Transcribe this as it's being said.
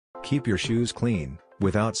Keep your shoes clean,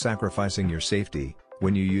 without sacrificing your safety,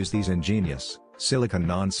 when you use these ingenious, silicone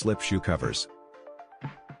non-slip shoe covers.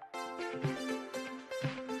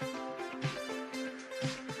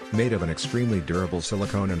 Made of an extremely durable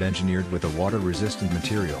silicone and engineered with a water-resistant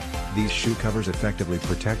material, these shoe covers effectively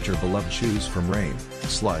protect your beloved shoes from rain,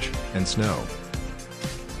 slush, and snow.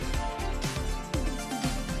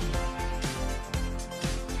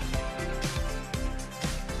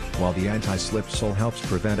 While the anti-slip sole helps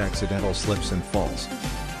prevent accidental slips and falls.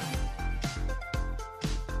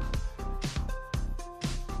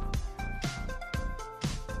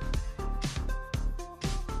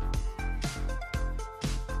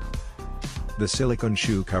 The silicone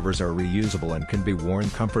shoe covers are reusable and can be worn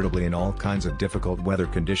comfortably in all kinds of difficult weather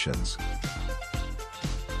conditions.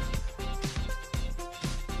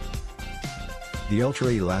 The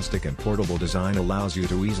ultra-elastic and portable design allows you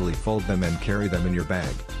to easily fold them and carry them in your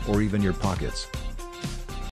bag, or even your pockets.